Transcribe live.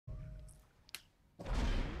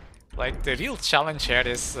Like, the real challenge here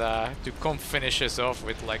is to come finish us off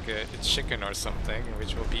with like a chicken or something,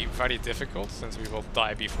 which will be very difficult since we will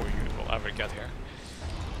die before you will ever get here.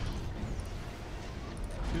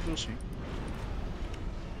 We will see.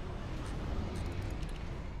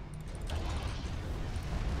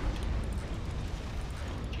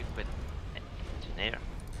 Stupid engineer.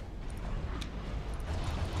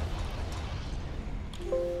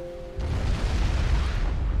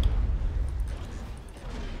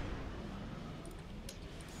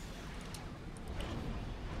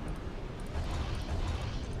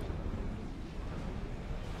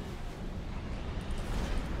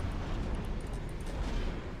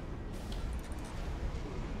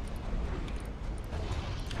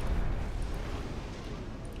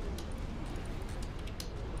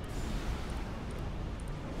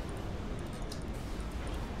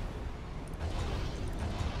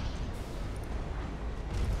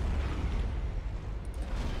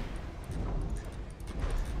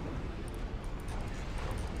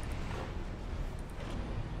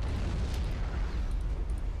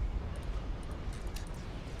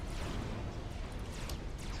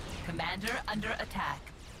 Commander under attack.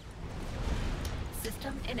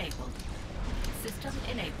 System enabled. System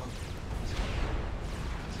enabled.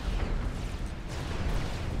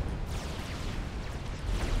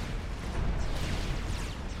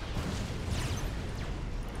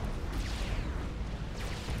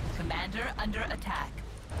 Commander under attack.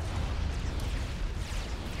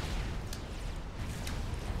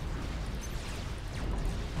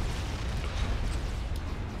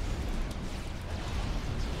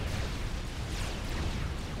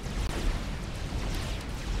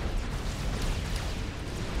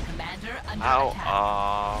 Under Ow, attack.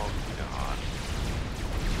 oh god.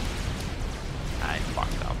 I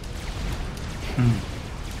fucked up.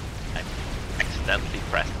 I accidentally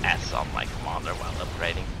pressed S on my commander while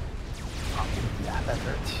upgrading. Yeah, that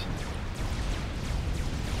hurts.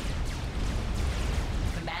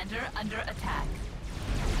 Commander under attack.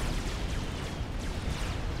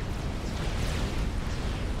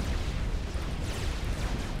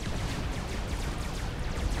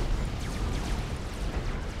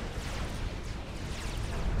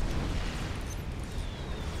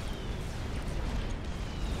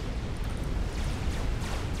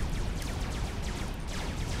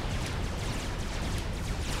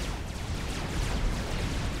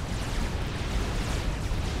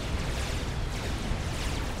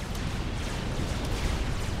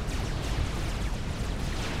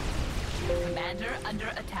 Commander under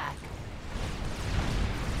attack.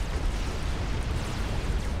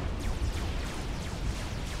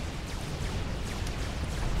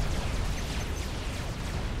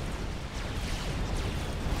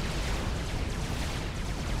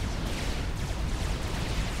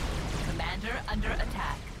 Commander under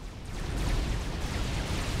attack.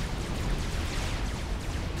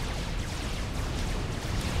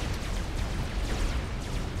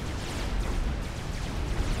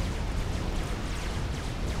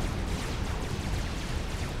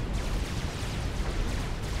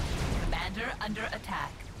 Under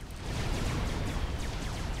attack.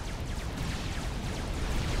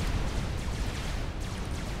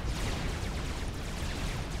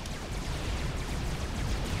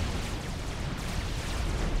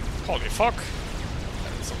 Holy fuck!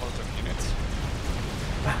 That is a lot of units.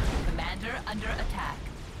 Commander under attack.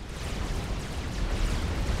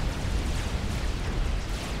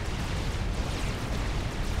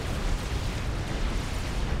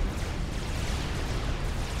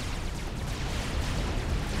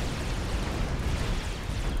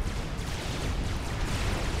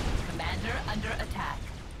 Under attack.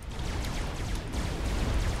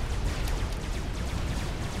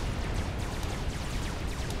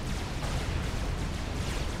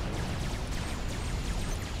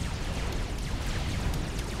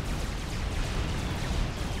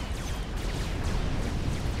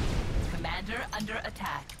 Commander under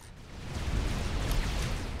attack.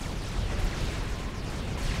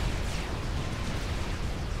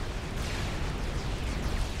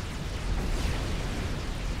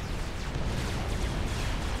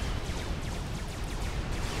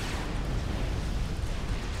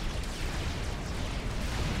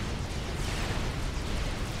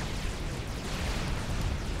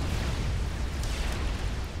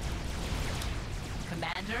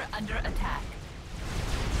 Commander under attack.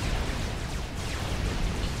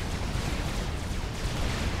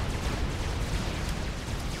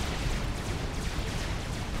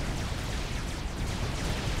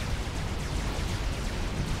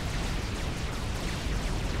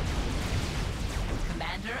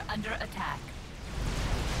 Commander under attack.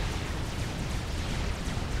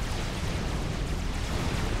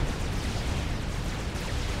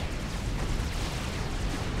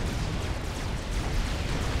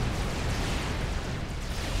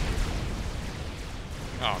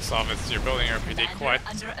 Oh, so it's you're building your PD Commander quite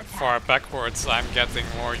under attack. far backwards. I'm getting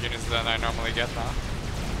more units than I normally get now.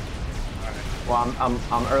 Well,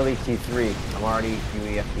 I'm early T3. I'm already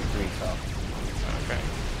UEF T3, so Okay.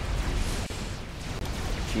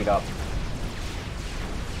 cheat up.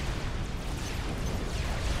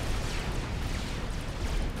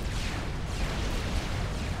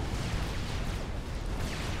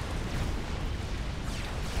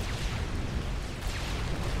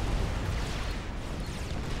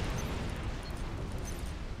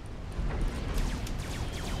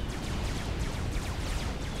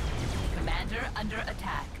 Commander under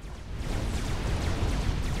attack.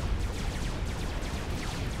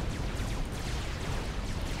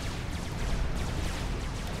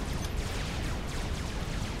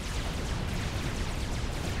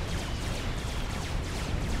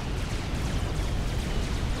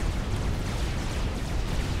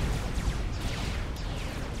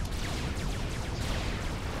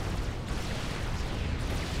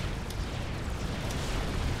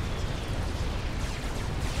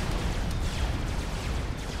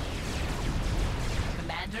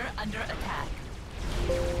 Commander under attack.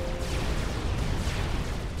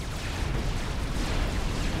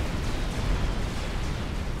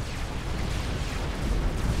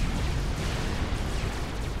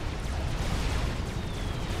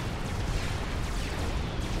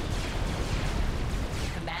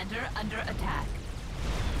 Commander under attack.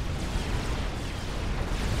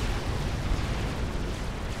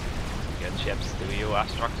 Good ships to you,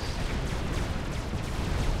 Astrax.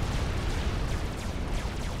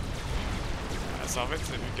 As of it,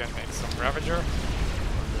 if you can make some Ravager.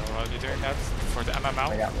 You're already doing that for the MML.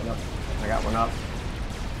 I got one up. I got one up.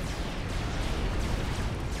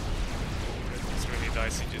 It's really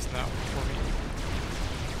dicey just now for me.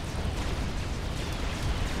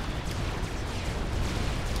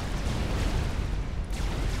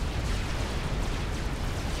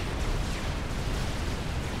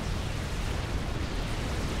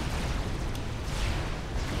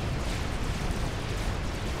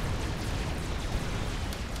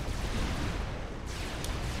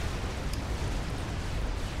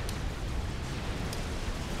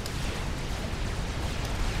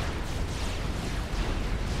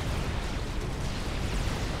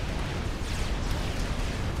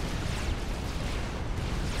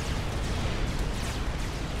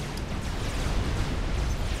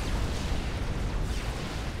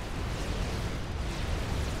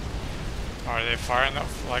 Are they far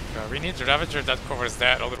enough? Like, we need the Ravager that covers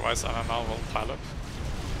that, otherwise MML will pile up.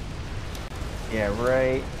 Yeah,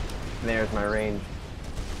 right there's my range.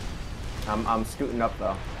 I'm scooting up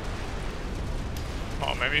though.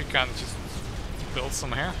 Oh, maybe you can just build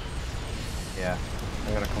some here. Yeah,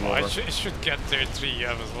 I'm gonna come Oh, over. it should get there 3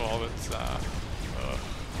 as well, but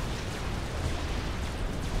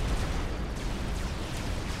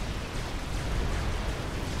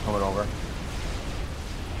Coming over.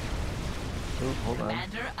 Ooh, hold on.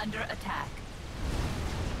 Commander under attack.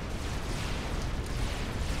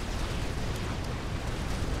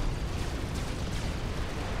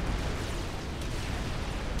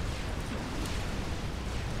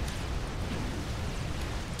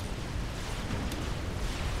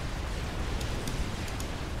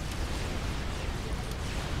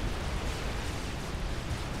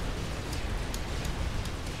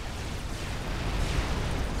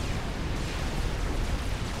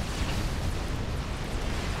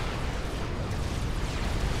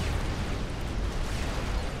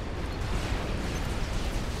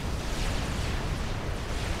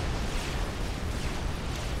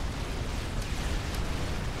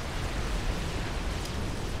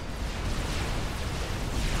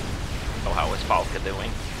 So how is Falca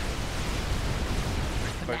doing?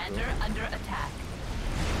 Commander under attack.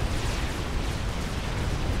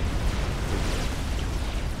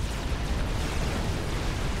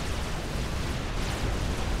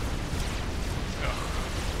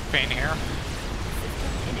 pain here.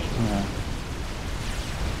 Yeah.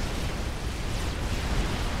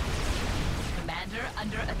 Commander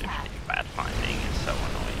under attack. Bad finding is so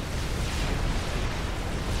annoying.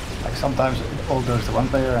 Like sometimes it all goes to one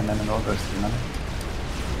player and then it all goes to another.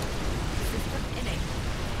 System enabled.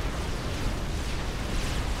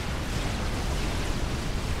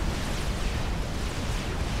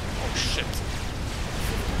 Oh shit.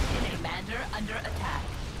 Commander under attack.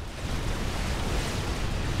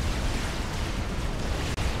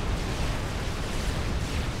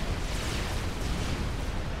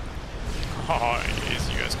 Oh,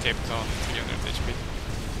 easy, you escaped on 300 HP.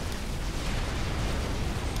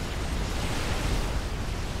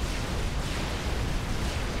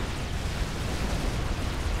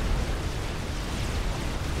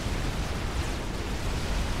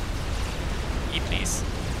 E, please.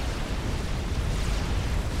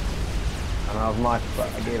 I don't have much, but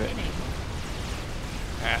I gave it.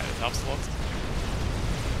 Yeah, it helps a lot.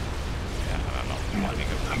 Yeah, I'm not lining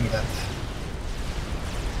up. I'm dead.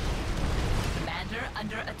 Commander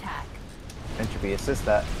under attack. Entropy, assist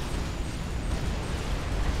that.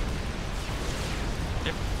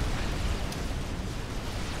 Yep.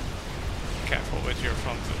 Careful with your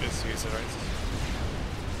front issues, right?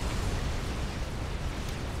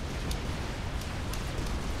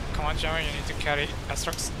 Come on, Jerry, you need to carry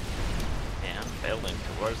Astrax. Yeah, I'm building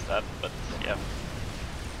towards that, but yeah.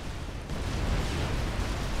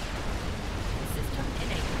 System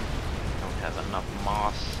enabled. Don't have enough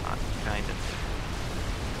mass, kind of.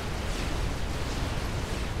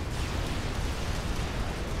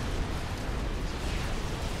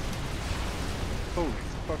 Holy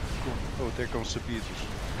fuck. Oh, there comes the Beatles.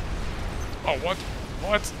 Oh, what?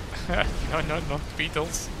 What? No, no, not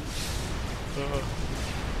Beatles.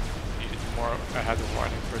 Needed more, I had a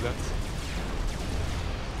warning for that.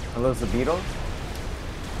 Are those the Beatles?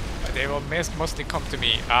 They will mostly come to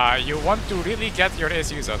me. You want to really get your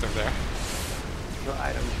SUs out of there. No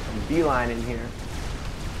items. I'm beelining here.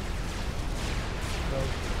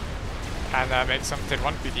 And make some tier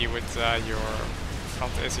 1 PD with your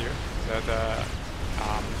front SU.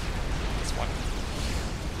 This one.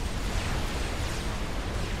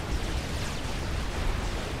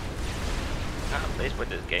 At least with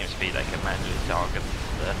this game speed I can manually target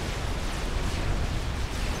the...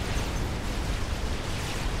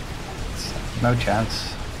 No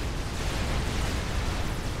chance.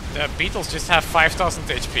 The Beatles just have 5,000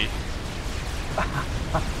 HP.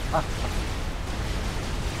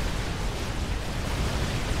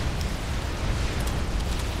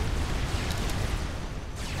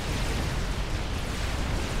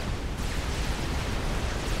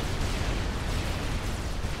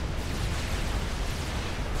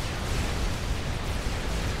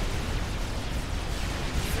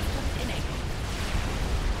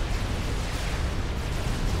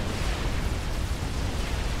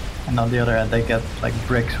 And on the other hand, they get like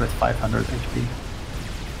bricks with 500 HP.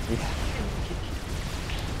 Yeah.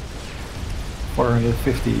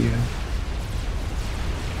 450 even.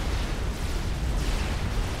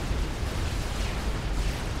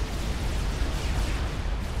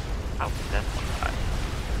 How did that one die?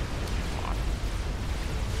 Come on.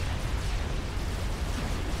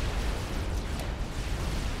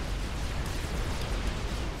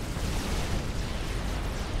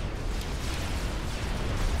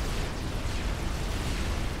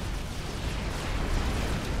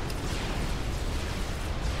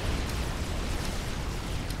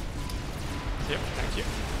 Yep, thank you.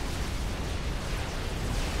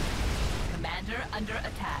 Commander under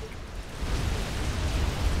attack.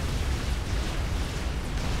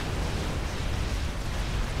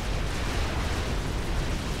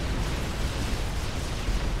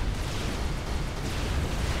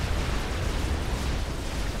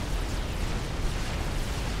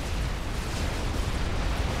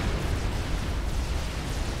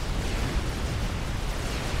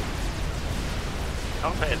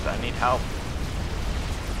 Oh, wait, I need help.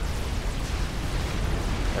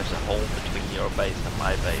 There's a hole between your base and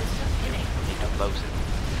my base. You need to close it.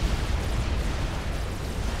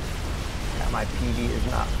 Yeah, my PD is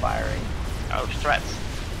not firing. Oh, strats.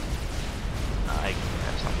 I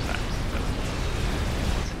have some strats.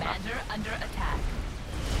 Commander under attack.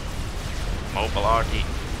 Mobile RT.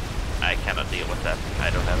 I cannot deal with that. I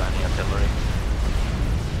don't have any artillery.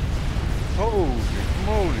 Holy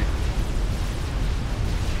moly.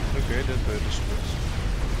 Okay, that hurt the splits.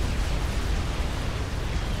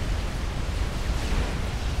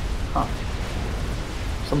 Huh.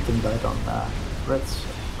 Something died on Red's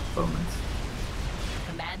opponent.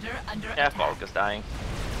 Commander under Yeah, attack. Falk is dying.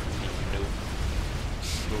 Noob.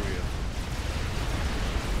 Oh yeah.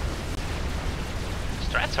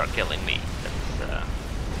 Strats are killing me. That's the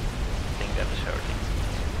thing that is hurting.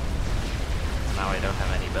 Now I don't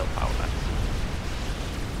have any build power left.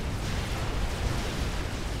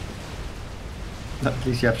 At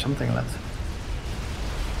least you have something left.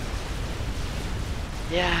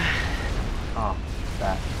 Yeah. Oh,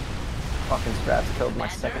 that. Fucking strats killed my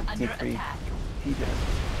Commander second under T3 attack. PJ.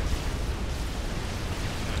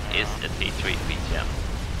 Is a T3 PGM.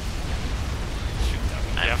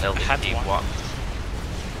 Yeah, I'm building had T1. one.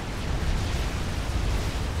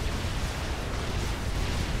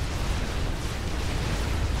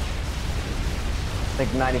 I think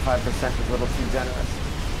 95% is a little too generous.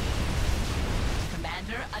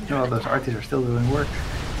 Commander under No, those attack. arties are still doing work.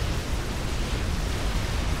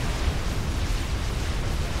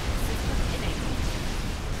 System enabled.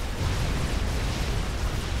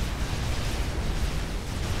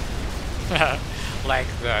 Like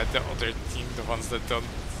the other team, the ones that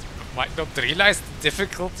might not realize the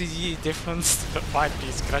difficulty difference, but might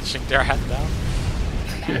be scratching their head down.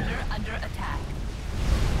 Commander under attack.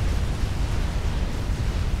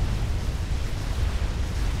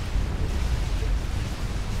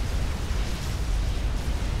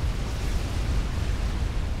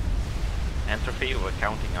 Entropy, we're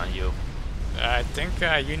counting on you. I think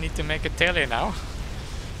you need to make a tally now.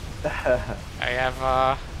 I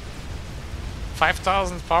have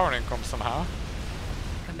 5,000 power income somehow.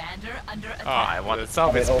 Commander under attack. Oh, I want the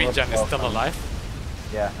Salvage to Speedgen is overflow still from- alive.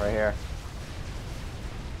 Yeah, right here.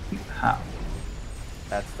 How?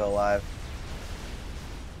 That's still alive.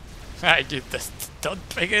 I did this. Don't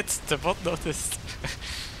bring it. The bot noticed.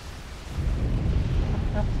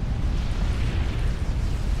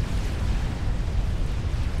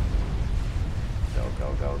 Go,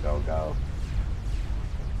 go, go, go, go.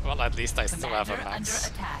 Well, at least I still have Commander a under max.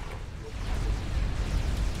 attack.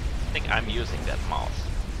 I think I'm using that mouse.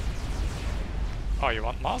 Oh, you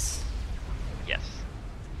want moss? Yes.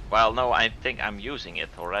 Well, no, I think I'm using it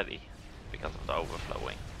already because of the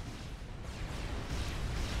overflowing.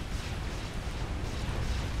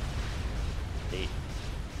 See?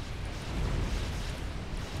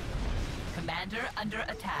 Commander under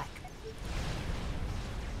attack.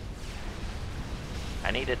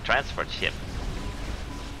 I need a transport ship.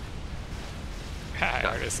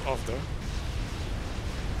 It is off though.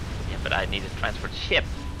 Yeah, but I need a transport ship.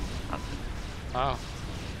 Not- Oh.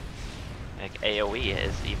 Like AoE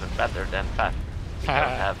is even better than FAT. We don't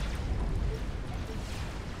have.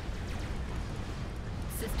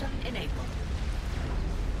 System enabled.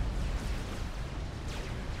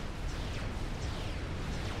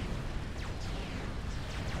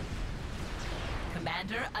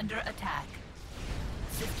 Commander under attack.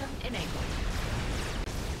 System enabled.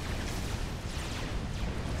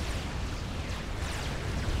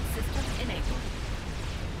 System enabled.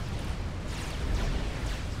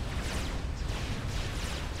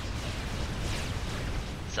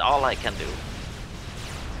 It's all I can do.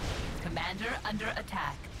 Commander under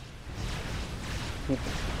attack.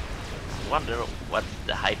 Wonder what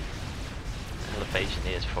the height elevation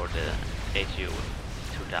is for the HU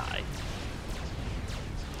to die.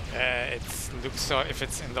 It looks so if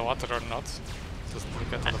it's in the water or not. Doesn't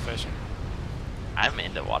look at elevation. I'm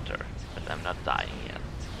in the water, but I'm not dying yet.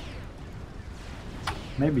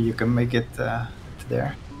 Maybe you can make it to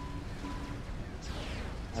there.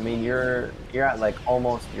 I mean, you're at like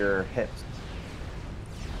almost your hips.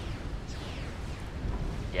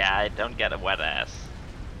 Yeah, I don't get a wet ass.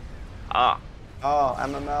 Ah, Oh,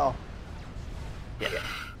 MML. yeah.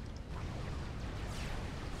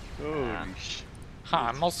 Holy sh... Huh,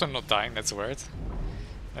 I'm also not dying, that's weird.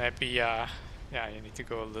 Maybe, yeah, you need to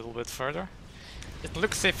go a little bit further. It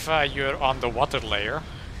looks if you're on the water layer.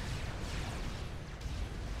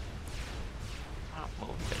 I'll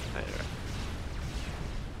move a bit further.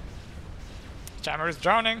 Jammer is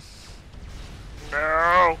drowning.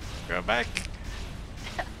 No! Go back.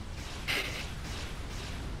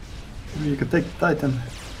 Maybe you could take the Titan.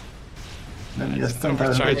 Then you It's just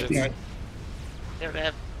 10,000 overcharge HP. it. There they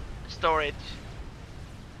have storage.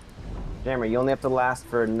 Jammer, you only have to last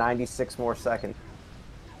for 96 more seconds.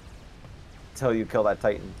 Until you kill that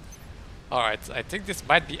Titan. Alright, I think this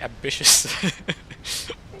might be ambitious.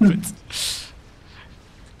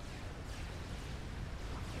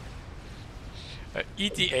 But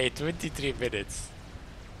ETA 23 minutes.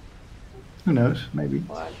 Who knows? Maybe.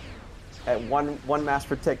 What? At one mass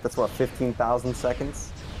per tick, that's what, 15,000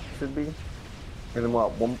 seconds? Should be? And then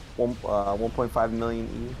what, 1.5 million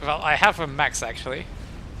E? Well, I have a max actually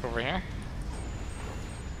over here.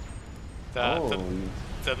 Oh.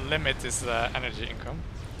 The limit is energy income.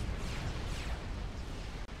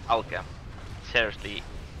 Alka, seriously,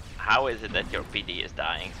 how is it that your PD is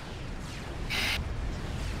dying?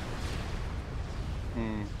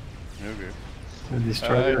 Hmm. Okay. The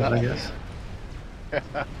destroyers, I guess.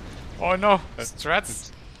 Oh no,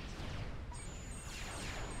 strats.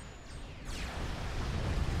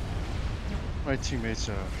 My teammates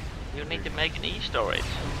are... You need to make an E-storage.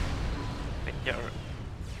 With your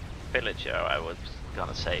villager, I was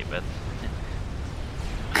gonna say, but...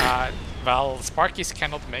 Well, Sparkies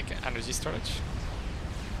cannot make energy storage.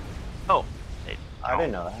 Oh, they I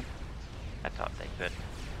didn't know that. I thought they could.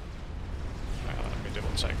 Let me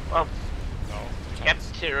double check. Well, No, they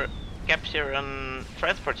can't. capture a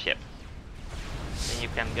transport ship. Then you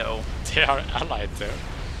can go They are allied though.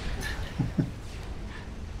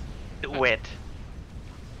 do it.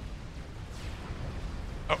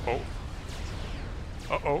 Uh-oh.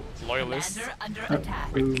 Uh-oh, loyalist. Commander under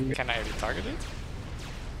attack. Wait, can I retarget it?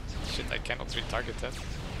 shit, I cannot retarget that.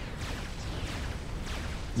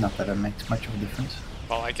 Not that it makes much of a difference.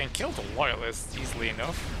 Well, I can kill the loyalist easily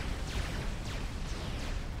enough.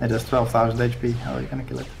 It has 12,000 HP. How are you gonna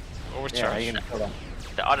kill it? Yeah, Overcharge. you can kill them.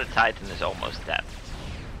 The other Titan is almost dead.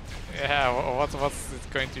 Yeah, what's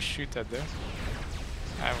it going to shoot at though?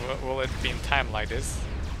 And will it be in time like this?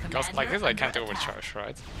 Because like this I can't Commander under overcharge,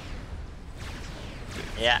 right?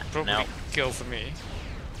 Yeah, Probably no. kills me.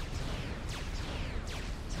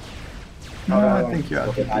 No, I think you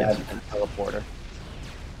out I have DPS. a teleporter.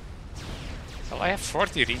 Well, I have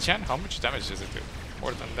 40 regen. How much damage does it do?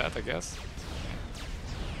 More than that, I guess.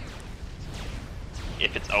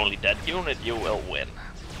 If it's only that unit, you will win.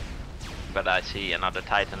 But I see another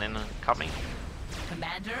Titan incoming.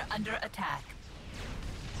 Commander under attack.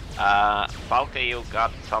 Valke, you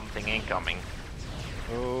got something incoming.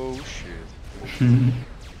 Oh shit.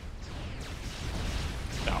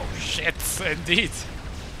 Oh shit, indeed.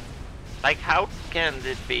 Like, how can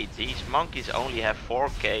it be? These monkeys only have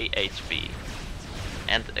 4k HP.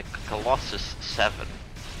 And a Colossus 7.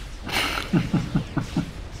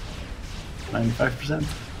 95%.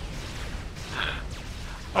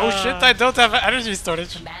 Oh shit, I don't have energy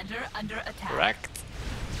storage. Commander under attack. Wrecked.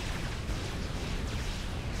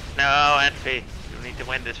 No, Envy, you need to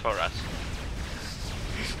win this for us.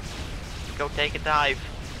 Go take a dive.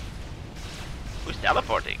 Who's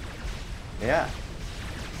teleporting? Yeah.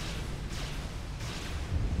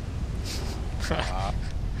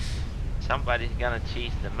 Somebody's gonna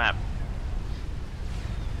cheese the map.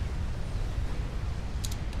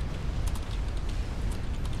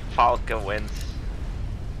 Falca wins.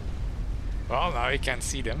 Well, now you can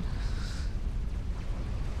see them.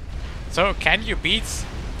 So, can you beat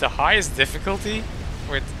the highest difficulty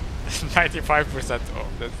with 95% off?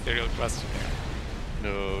 That's the real question here.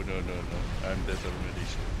 No. I'm dead already.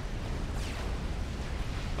 So.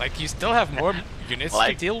 Like, you still have more units to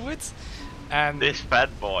Like- deal with, and This fat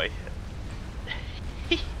boy.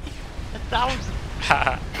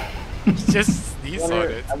 1,000. just sneeze on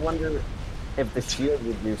it. I wonder if the shield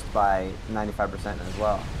reduced by 95% as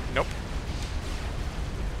well. Nope.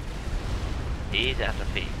 He's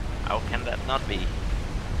Entropy. How can that not be?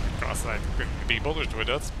 Because I couldn't be bothered with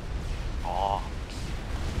it. Oh,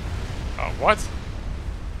 Oh, what?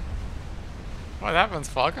 What happens,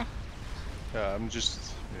 Falca? Yeah, I'm just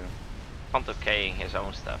pontificating his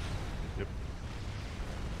own stuff. Yep.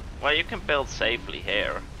 Well, you can build safely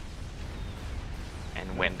here.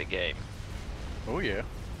 And win the game. Oh yeah.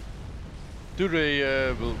 Do they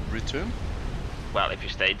will return? Well, if you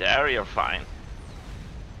stay there, you're fine.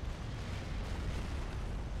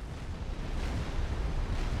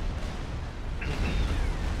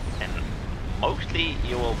 And mostly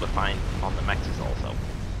you will be fine on the maxes also.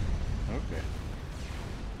 Okay.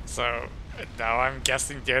 So, now I'm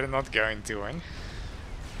guessing they're not going to win.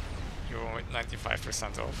 You're with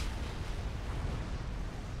 95% off.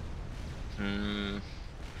 Hmm,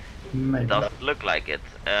 Maybe. doesn't look like it.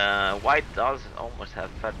 White does almost have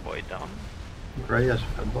Fat Boy done. Grey has a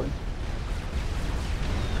fat boy.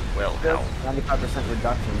 Well, hell. 95%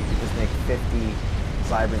 reduction, you can just make 50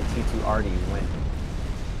 Cyber and T2 already win.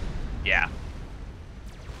 Yeah.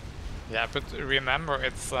 Yeah, but remember,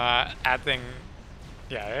 it's adding...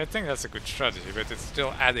 Yeah, I think that's a good strategy, but it's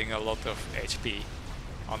still adding a lot of HP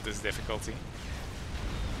on this difficulty.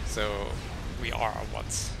 So, we are at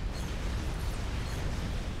what?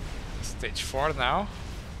 Stage 4 now.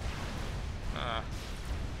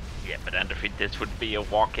 Yeah, but Entropy, this would be a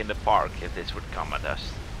walk in the park if this would come at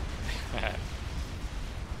us.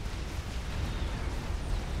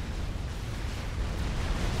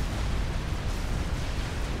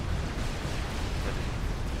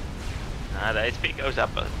 The HP goes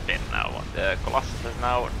up a bit now. The Colossus is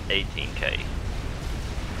now 18k.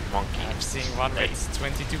 Monkey. I'm seeing one with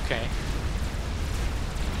 22k.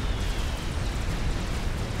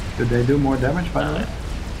 Do they do more damage, by the way?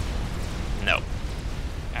 No.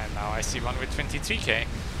 And now I see one with 23k.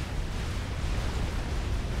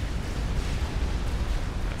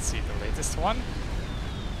 Let's see the latest one.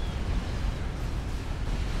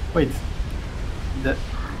 Wait. The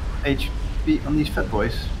HP on these fat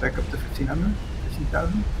boys back up to 1500?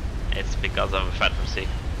 15,000? It's because of Phantom Sea.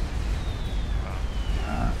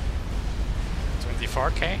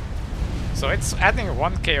 24k. So it's adding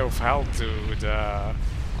 1k of health to the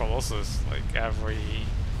Colossus, like every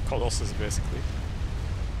Colossus basically.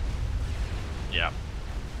 Yeah.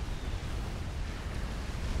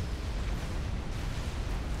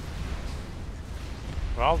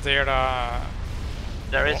 Well, they're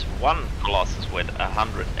There is one Colossus with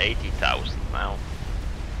 180,000 now.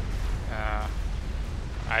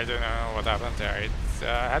 I don't know what happened there.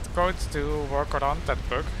 had code to work around that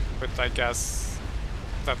bug, but I guess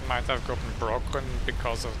that might have gotten broken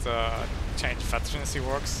because of the change veterancy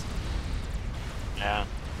works. Yeah.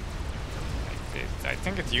 I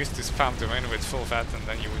think it used to spam the win with full vet and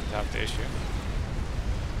then you wouldn't have the issue.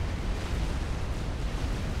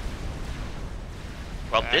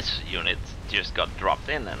 Well, this unit just got dropped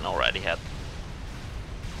in and already had.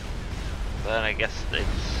 But I guess it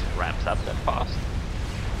ramps up that fast.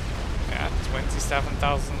 Yeah,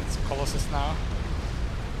 27,000 Colossus now.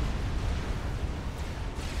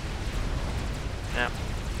 Yeah.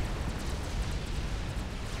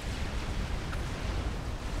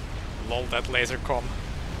 Lol, that laser com.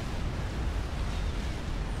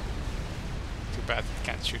 Too bad it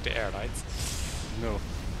can't shoot the air, right? No,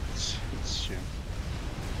 it's a shame.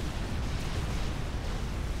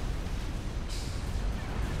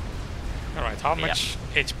 Alright, how much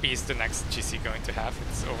HP is the next GC going to have?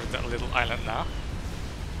 It's over that little island now.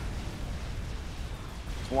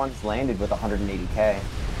 This one's landed with 180k.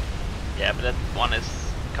 Yeah, but that one is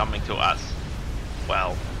coming to us.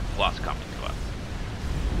 Well, was coming to us.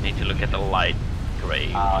 Need to look at the light gray.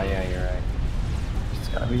 Oh yeah, you're right. It's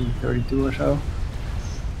gotta be 32 or so.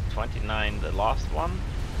 29, the last one.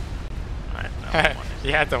 Right, no, one is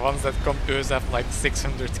Yeah, the ones that come to us have like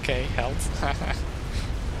 600k health.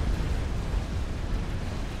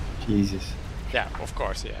 Jesus. Yeah, of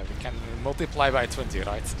course, yeah, we can multiply by 20,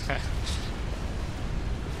 right?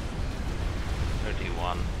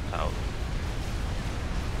 31,000.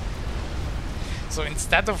 So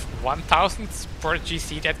instead of 1,000 per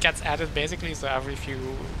GC that gets added basically, so every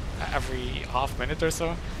half minute or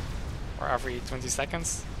so, or every 20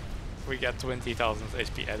 seconds, we get 20,000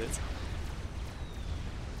 HP added.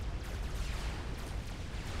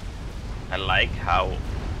 I like how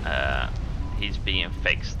he's being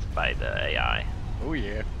fixed by the AI. Oh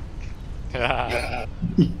yeah. Yeah.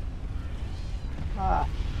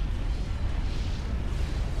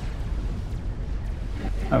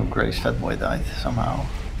 Oh, Gray's fat boy died somehow.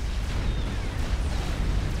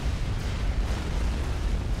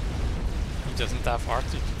 He doesn't have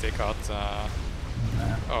RT to take out. Nah.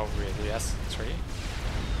 Oh, really? Yes, 3.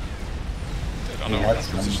 They don't He know had what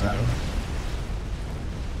some, position they're in.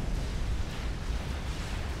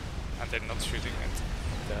 And they're not shooting at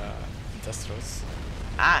the industrials.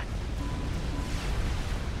 Ah!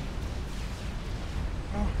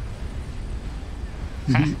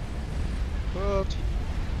 What?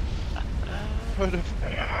 What the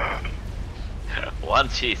One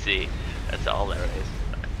GC. That's all there is.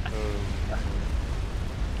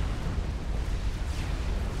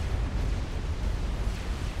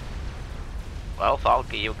 Well,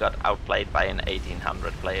 Falky, you got outplayed by an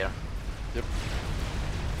 1800 player. Yep.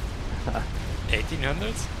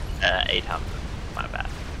 1800? 800. My bad.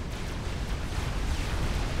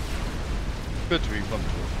 But we won.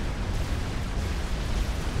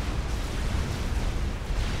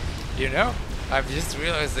 You know, I'm just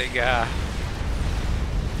realizing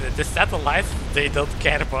the satellites, they don't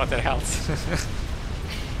care about their health.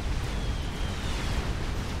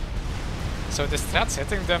 So the strats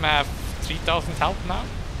hitting them have 3,000 health now?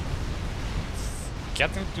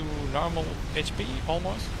 Getting to normal HP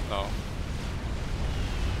almost? No.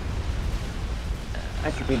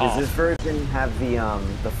 Entropy, does this version have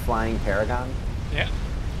the flying paragon? Yeah.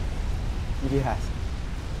 Yes.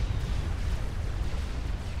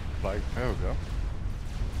 Like, there we go.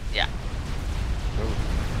 Yeah. Oh.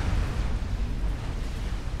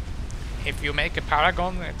 If you make a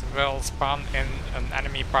paragon, it will spawn in an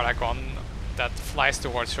enemy paragon that flies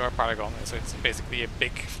towards your paragon. So it's basically a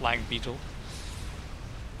big flying beetle.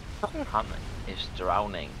 Han is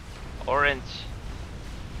drowning. Orange.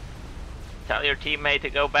 Tell your teammate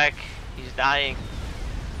to go back. He's dying.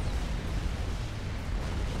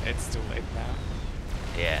 It's too late now.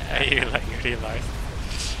 Yeah. You like realized.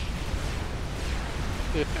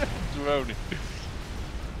 Drowning.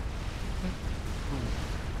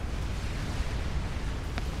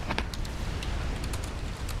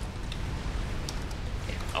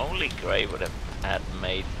 If only Gray would have had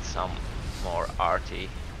made some more arty.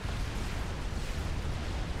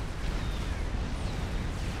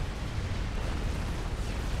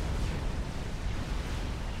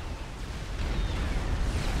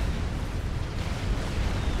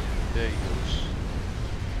 There he goes.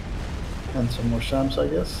 And some more shams, I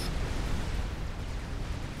guess.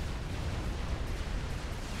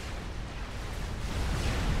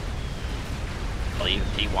 Well, even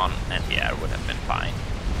T1 anti-air would have been fine.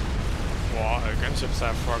 Wow, gunships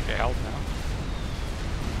have 4k health now.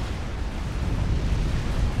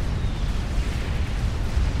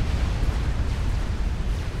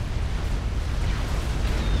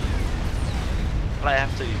 I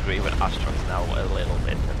have to agree with Astrox now a little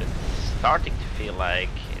bit, that it's starting to feel like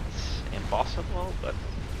it's impossible, but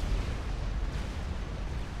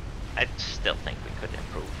I still think we could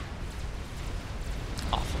improve.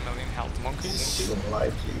 500,000 health monkeys.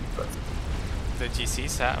 Unlikely, but The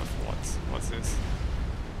GCs have what's this?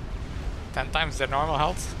 10 times their normal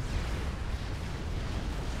health.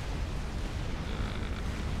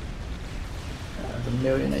 a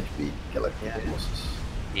 1,000,000 HP Galactic Colossus.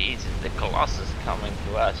 Jesus, the Colossus coming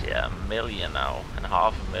to us, yeah, 1 million now, and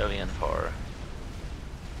 500,000 for...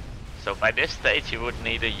 So by this stage you would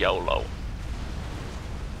need a YOLO.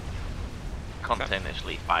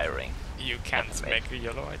 Continuously firing. You can't Definitely. make a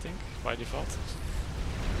yellow, I think, by default.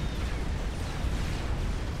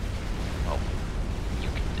 Well, you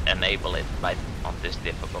can enable it by on this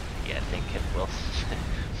difficulty. I think it will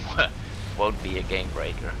won't be a game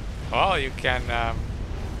breaker. Well, you can.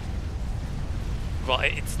 Well,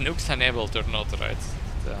 it's nukes enabled or not, right?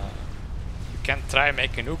 You can try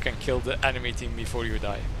make a nuke and kill the enemy team before you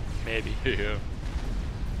die. Maybe. Yeah.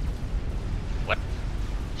 What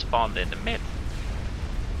spawned in the mid?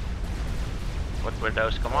 What were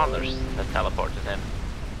those commanders that teleported in?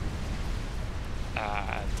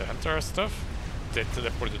 The hunter stuff, they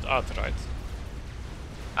teleported out, right?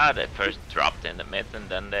 Ah, they first dropped in the mid and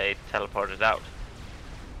then they teleported out.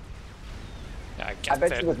 Yeah, I I guess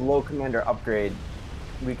bet you with low commander upgrade,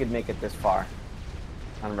 we could make it this far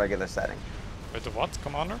on regular setting. With the what,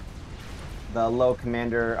 commander? The low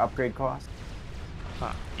commander upgrade cost.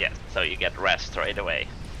 Huh. Yeah, so you get rest right away.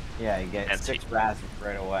 Yeah, you get And 6 see- ras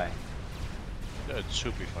right away. That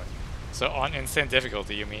should be fine. So on insane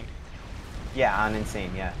difficulty, you mean? Yeah, on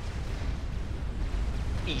insane, yeah.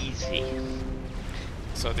 Easy.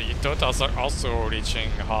 So the totals are also reaching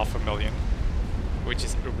 500,000, which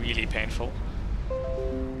is really painful.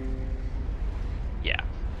 Yeah.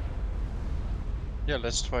 Yeah,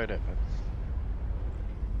 let's try that, man.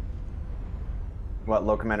 What,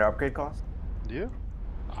 low commander upgrade cost? Yeah?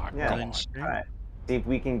 Ah, Yeah. come on. Insane. Alright. See if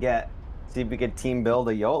we can team build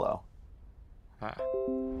a YOLO. Huh.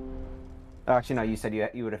 Oh, actually, no, you said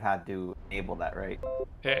you would have had to enable that, right?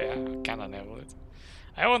 Yeah, I can enable it.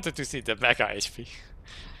 I wanted to see the mega HP.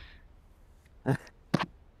 I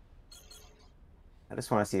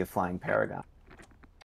just want to see a flying paragon.